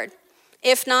prophetic word.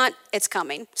 If not, it's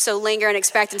coming. So linger in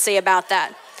expectancy about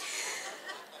that.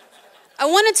 I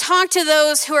want to talk to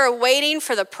those who are waiting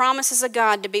for the promises of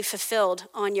God to be fulfilled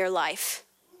on your life.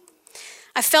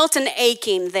 I felt an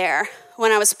aching there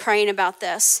when I was praying about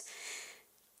this.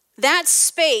 That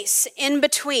space in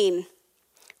between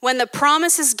when the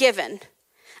promise is given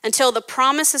until the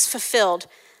promise is fulfilled,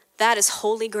 that is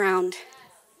holy ground.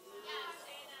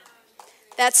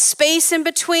 That space in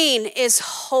between is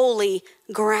holy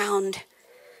ground.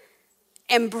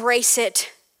 Embrace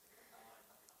it.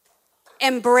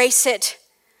 Embrace it.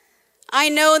 I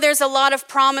know there's a lot of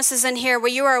promises in here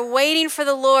where you are waiting for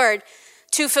the Lord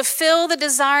to fulfill the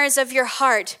desires of your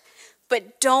heart,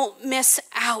 but don't miss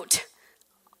out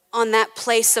on that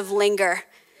place of linger,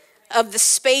 of the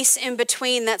space in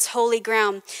between that's holy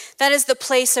ground. That is the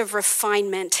place of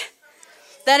refinement.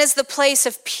 That is the place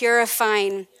of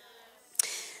purifying.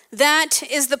 That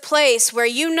is the place where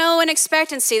you know in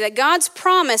expectancy that God's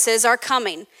promises are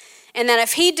coming, and that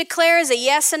if he declares a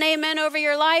yes and amen over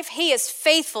your life, he is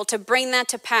faithful to bring that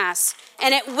to pass,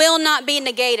 and it will not be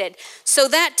negated. So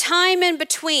that time in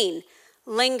between,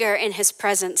 linger in his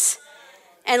presence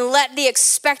and let the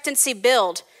expectancy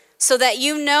build so that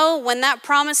you know when that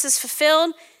promise is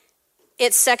fulfilled,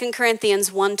 it's 2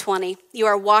 Corinthians 1:20. You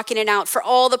are walking it out. For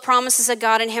all the promises of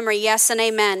God in him are yes and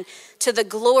amen to the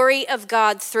glory of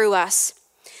God through us.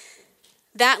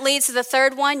 That leads to the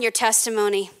third one, your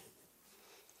testimony.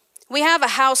 We have a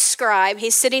house scribe.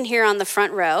 He's sitting here on the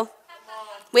front row.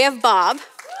 We have Bob,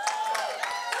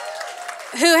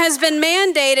 who has been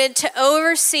mandated to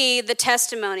oversee the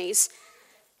testimonies.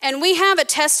 And we have a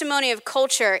testimony of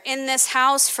culture in this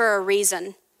house for a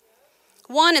reason.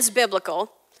 One is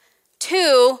biblical.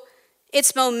 Two,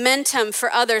 it's momentum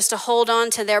for others to hold on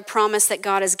to their promise that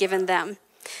God has given them.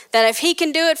 That if he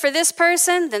can do it for this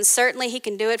person, then certainly he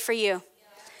can do it for you.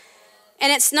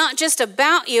 And it's not just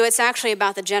about you, it's actually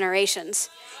about the generations.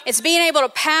 It's being able to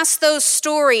pass those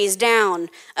stories down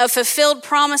of fulfilled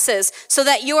promises so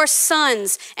that your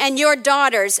sons and your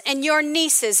daughters and your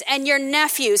nieces and your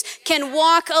nephews can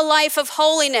walk a life of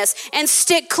holiness and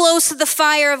stick close to the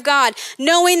fire of God,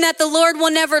 knowing that the Lord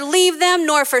will never leave them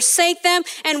nor forsake them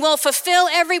and will fulfill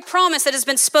every promise that has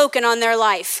been spoken on their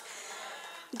life.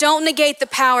 Don't negate the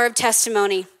power of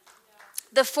testimony.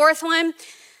 The fourth one,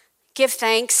 give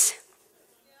thanks.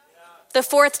 The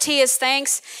fourth T is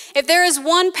thanks. If there is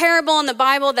one parable in the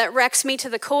Bible that wrecks me to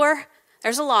the core,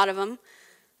 there's a lot of them,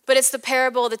 but it's the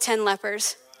parable of the 10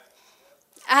 lepers.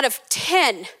 Out of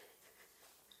 10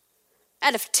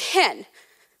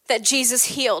 that Jesus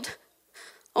healed,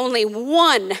 only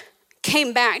one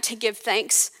came back to give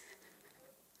thanks.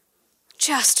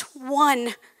 Just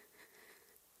one.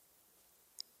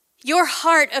 Your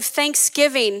heart of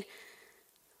thanksgiving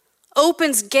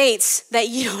opens gates that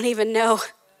you don't even know.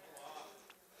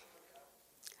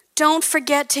 Don't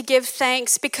forget to give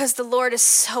thanks because the Lord is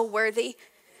so worthy.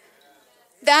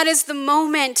 That is the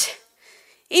moment.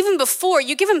 Even before,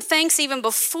 you give him thanks even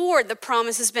before the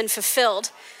promise has been fulfilled.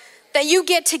 That you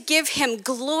get to give him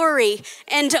glory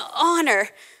and honor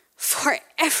for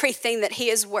everything that he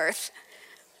is worth.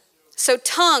 So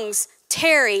tongues,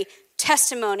 tarry,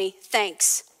 testimony,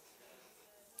 thanks.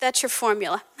 That's your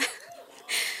formula.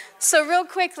 So real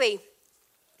quickly,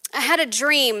 I had a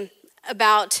dream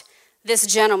about this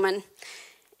gentleman.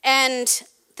 And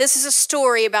this is a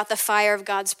story about the fire of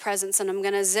God's presence, and I'm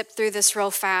going to zip through this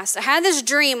real fast. I had this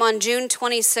dream on June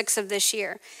 26th of this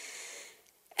year.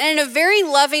 And in a very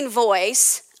loving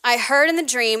voice, I heard in the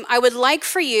dream, I would like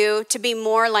for you to be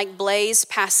more like Blaise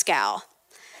Pascal.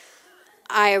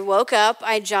 I woke up,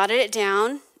 I jotted it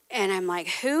down, and I'm like,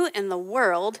 who in the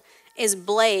world is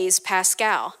Blaise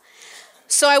Pascal?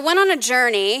 So I went on a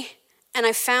journey, and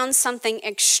I found something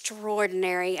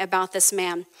extraordinary about this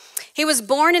man. He was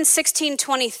born in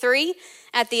 1623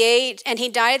 and he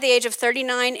died at the age of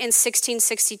 39 in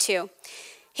 1662.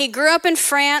 He grew up in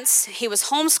France. He was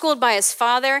homeschooled by his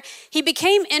father. He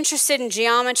became interested in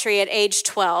geometry at age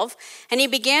 12, and he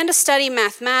began to study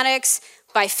mathematics.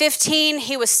 By 15,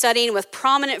 he was studying with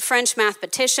prominent French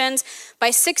mathematicians.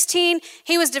 By 16,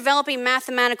 he was developing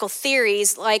mathematical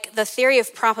theories like the theory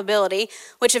of probability,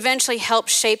 which eventually helped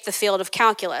shape the field of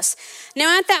calculus.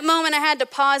 Now, at that moment, I had to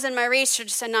pause in my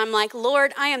research, and I'm like,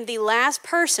 Lord, I am the last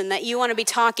person that you want to be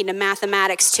talking to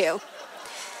mathematics to.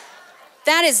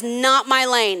 That is not my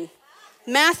lane.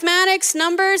 Mathematics,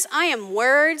 numbers, I am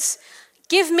words.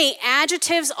 Give me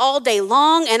adjectives all day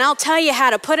long, and I'll tell you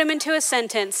how to put them into a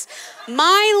sentence.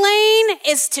 My lane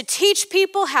is to teach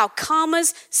people how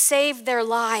commas save their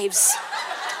lives.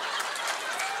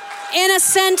 In a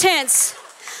sentence.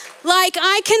 Like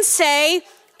I can say,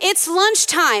 it's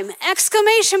lunchtime,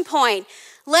 exclamation point.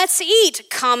 Let's eat,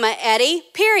 comma, Eddie,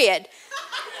 period.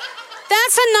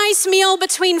 That's a nice meal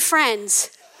between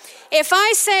friends. If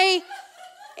I say,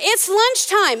 it's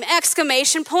lunchtime,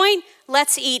 exclamation point,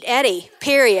 let's eat Eddie,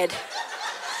 period.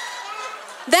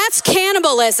 That's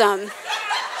cannibalism.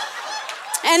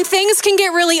 And things can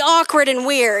get really awkward and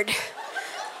weird.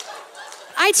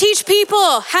 I teach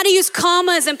people how to use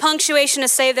commas and punctuation to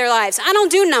save their lives. I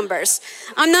don't do numbers.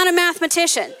 I'm not a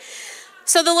mathematician.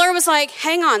 So the Lord was like,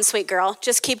 hang on, sweet girl,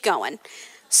 just keep going.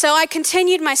 So I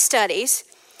continued my studies.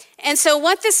 And so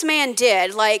what this man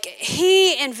did, like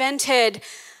he invented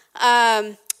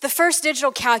the first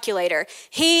digital calculator.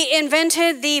 He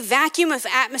invented the vacuum of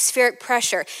atmospheric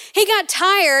pressure. He got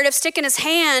tired of sticking his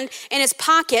hand in his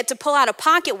pocket to pull out a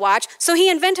pocket watch, so he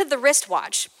invented the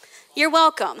wristwatch. You're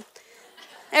welcome.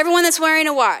 Everyone that's wearing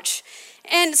a watch.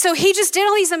 And so he just did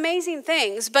all these amazing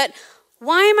things. But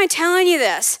why am I telling you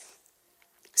this?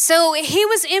 So he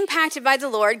was impacted by the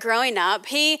Lord growing up.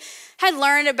 He had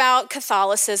learned about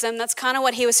Catholicism. That's kind of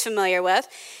what he was familiar with.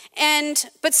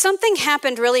 But something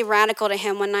happened really radical to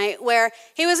him one night where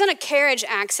he was in a carriage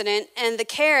accident and the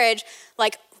carriage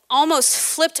almost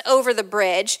flipped over the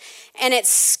bridge and it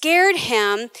scared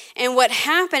him. And what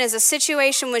happened is a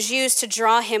situation was used to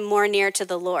draw him more near to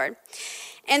the Lord.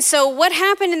 And so what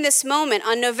happened in this moment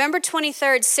on November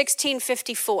 23rd,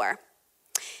 1654,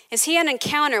 is he had an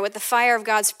encounter with the fire of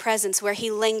God's presence where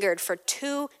he lingered for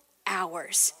 2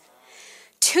 hours.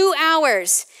 2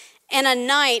 hours. And a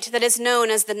night that is known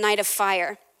as the night of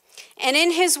fire. And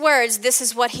in his words, this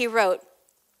is what he wrote.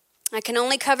 I can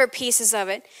only cover pieces of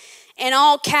it. In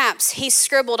all caps, he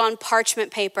scribbled on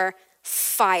parchment paper,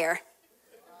 fire.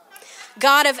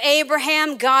 God of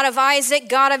Abraham, God of Isaac,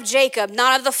 God of Jacob,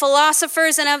 not of the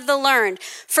philosophers and of the learned,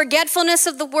 forgetfulness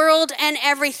of the world and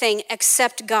everything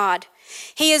except God.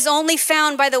 He is only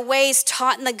found by the ways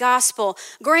taught in the gospel,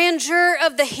 grandeur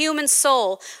of the human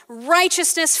soul,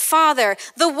 righteousness, Father.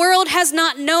 The world has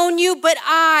not known you, but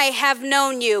I have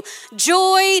known you.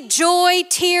 Joy, joy,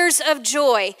 tears of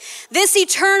joy. This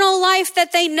eternal life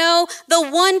that they know, the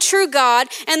one true God,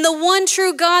 and the one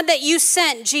true God that you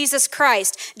sent, Jesus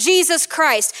Christ. Jesus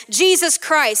Christ, Jesus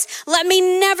Christ. Let me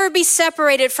never be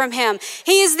separated from him.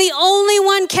 He is the only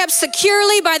one kept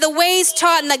securely by the ways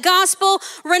taught in the gospel,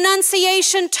 renunciation,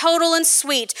 total and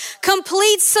sweet,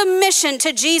 complete submission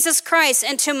to Jesus Christ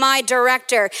and to my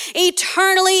director,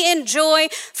 eternally enjoy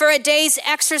for a day's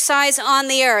exercise on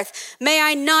the earth. May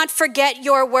I not forget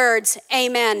your words.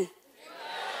 Amen.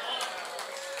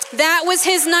 That was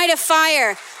his night of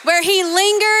fire, where he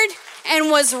lingered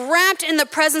and was wrapped in the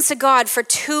presence of God for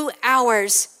 2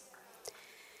 hours.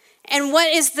 And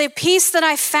what is the piece that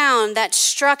I found that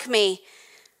struck me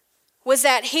was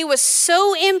that he was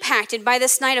so impacted by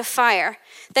this night of fire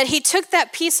that he took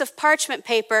that piece of parchment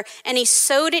paper and he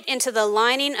sewed it into the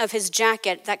lining of his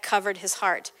jacket that covered his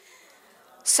heart,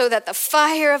 so that the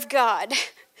fire of God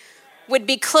would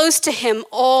be close to him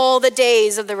all the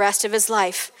days of the rest of his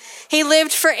life. He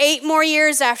lived for 8 more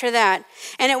years after that,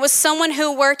 and it was someone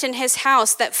who worked in his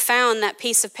house that found that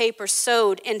piece of paper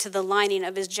sewed into the lining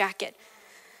of his jacket.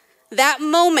 That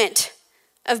moment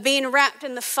of being wrapped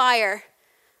in the fire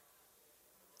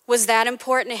was that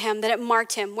important to him that it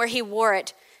marked him where he wore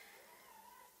it.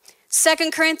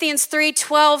 2 Corinthians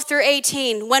 3:12 through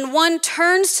 18. When one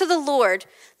turns to the Lord,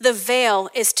 the veil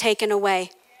is taken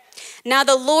away. Now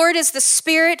the Lord is the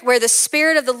Spirit. Where the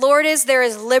Spirit of the Lord is, there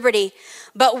is liberty.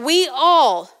 But we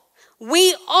all,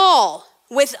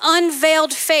 with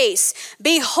unveiled face,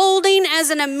 beholding as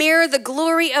in a mirror the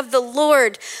glory of the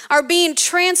Lord, are being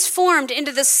transformed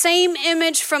into the same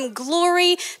image from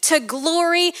glory to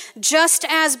glory, just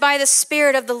as by the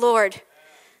Spirit of the Lord.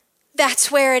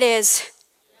 That's where it is.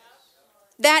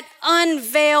 That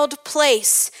unveiled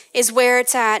place is where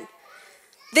it's at.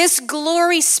 This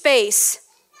glory space,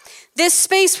 this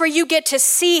space where you get to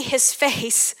see his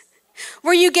face,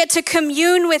 where you get to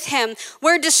commune with him,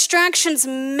 where distractions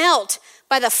melt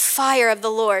by the fire of the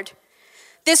Lord.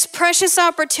 This precious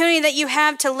opportunity that you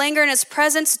have to linger in his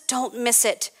presence, don't miss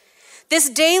it. This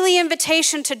daily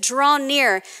invitation to draw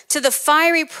near to the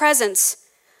fiery presence,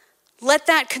 let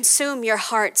that consume your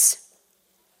hearts.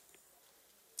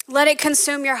 Let it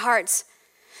consume your hearts.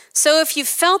 So if you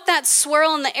felt that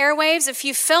swirl in the airwaves, if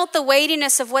you felt the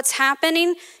weightiness of what's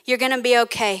happening, you're going to be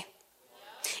okay.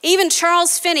 Even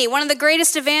Charles Finney, one of the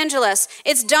greatest evangelists,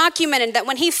 it's documented that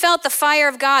when he felt the fire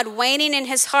of God waning in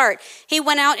his heart, he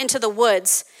went out into the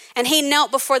woods and he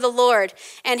knelt before the Lord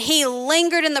and he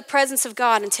lingered in the presence of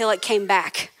God until it came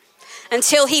back,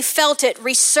 until he felt it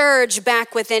resurge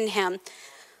back within him.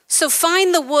 So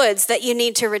find the woods that you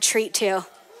need to retreat to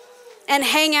and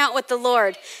hang out with the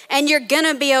Lord, and you're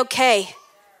gonna be okay.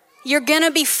 You're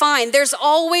gonna be fine. There's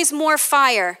always more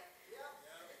fire.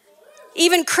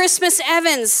 Even Christmas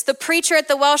Evans, the preacher at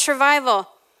the Welsh Revival,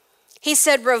 he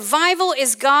said, revival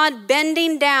is God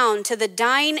bending down to the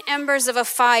dying embers of a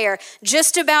fire,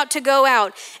 just about to go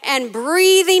out, and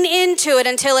breathing into it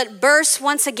until it bursts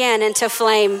once again into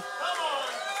flame.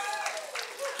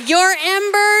 Your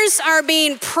embers are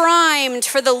being primed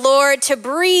for the Lord to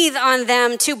breathe on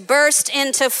them, to burst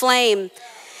into flame.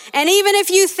 And even if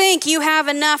you think you have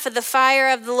enough of the fire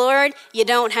of the Lord, you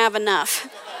don't have enough.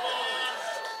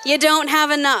 You don't have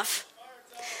enough.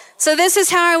 So this is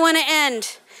how I want to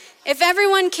end. If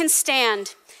everyone can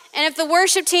stand, and if the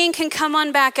worship team can come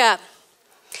on back up.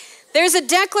 There's a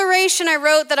declaration I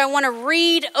wrote that I want to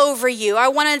read over you. I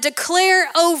want to declare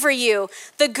over you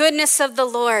the goodness of the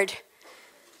Lord.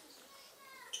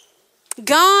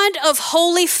 God of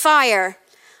holy fire,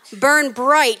 burn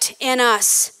bright in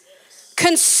us.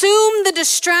 Consume the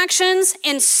distractions,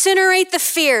 incinerate the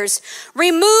fears,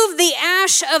 remove the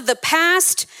ash of the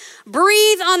past,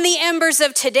 breathe on the embers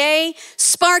of today,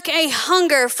 spark a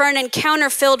hunger for an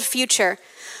encounter-filled future.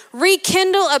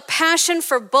 Rekindle a passion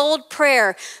for bold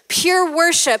prayer, pure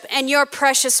worship, and your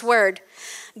precious word.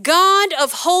 God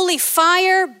of holy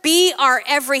fire, be our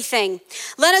everything.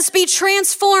 Let us be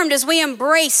transformed as we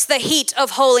embrace the heat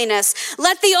of holiness.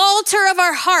 Let the altar of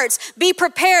our hearts be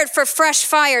prepared for fresh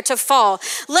fire to fall.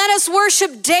 Let us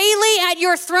worship daily at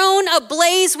your throne,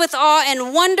 ablaze with awe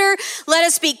and wonder. Let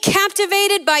us be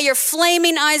captivated by your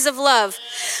flaming eyes of love.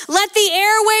 Let the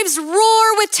airwaves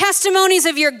roar with testimonies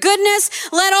of your goodness.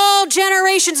 Let all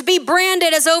generations be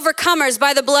branded as overcomers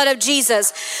by the blood of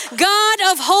Jesus. God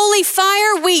of holy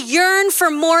fire, we yearn for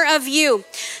more of you.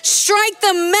 Strike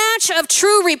the match of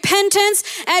true repentance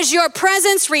as your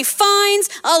presence refines,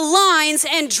 aligns,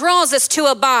 and draws us to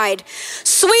abide.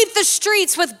 Sweep the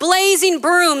streets with blazing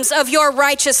brooms of your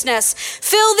righteousness.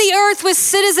 Fill the earth with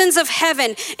citizens of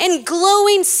heaven and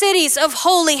glowing cities of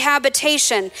holy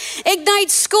habitation.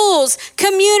 Ignite schools,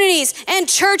 communities, and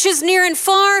churches near and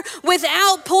far with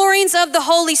outpourings of the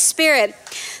Holy Spirit.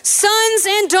 Sons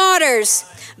and daughters,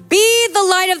 be the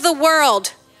light of the world.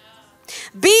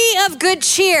 Be of good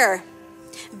cheer.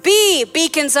 Be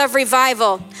beacons of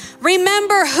revival.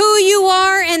 Remember who you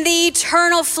are and the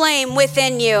eternal flame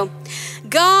within you.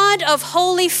 God of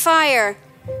holy fire,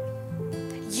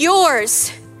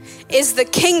 yours is the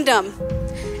kingdom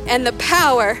and the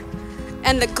power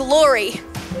and the glory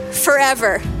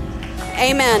forever.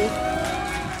 Amen.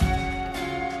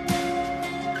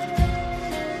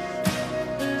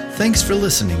 Thanks for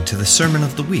listening to the Sermon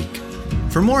of the Week.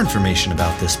 For more information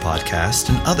about this podcast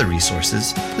and other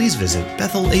resources, please visit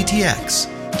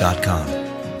bethelatx.com.